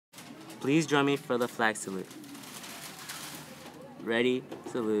Please join me for the flag salute. Ready,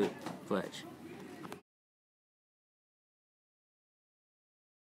 salute, pledge.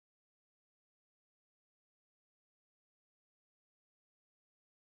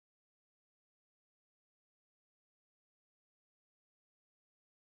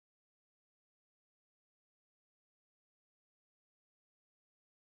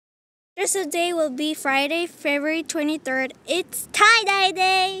 Teacher's Day will be Friday, February 23rd. It's Tie-Dye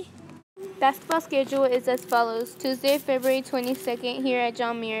Day! Basketball schedule is as follows. Tuesday, February 22nd here at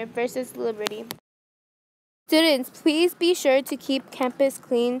John Muir versus Liberty. Students, please be sure to keep campus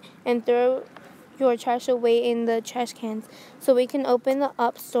clean and throw your trash away in the trash cans so we can open the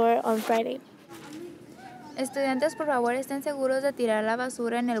UP store on Friday. Estudiantes, por favor, estén seguros de tirar la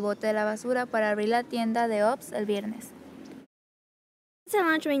basura en el bote de la basura para abrir la tienda de UPS el viernes. It's a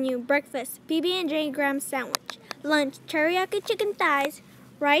lunch menu: breakfast, PB&J graham sandwich; lunch, teriyaki chicken thighs,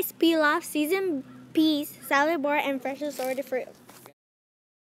 rice, pilaf, seasoned peas, salad bar, and fresh assorted fruit.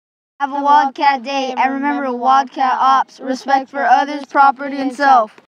 Have a Wildcat Day, and remember Wildcat Ops, respect for others, property, and self.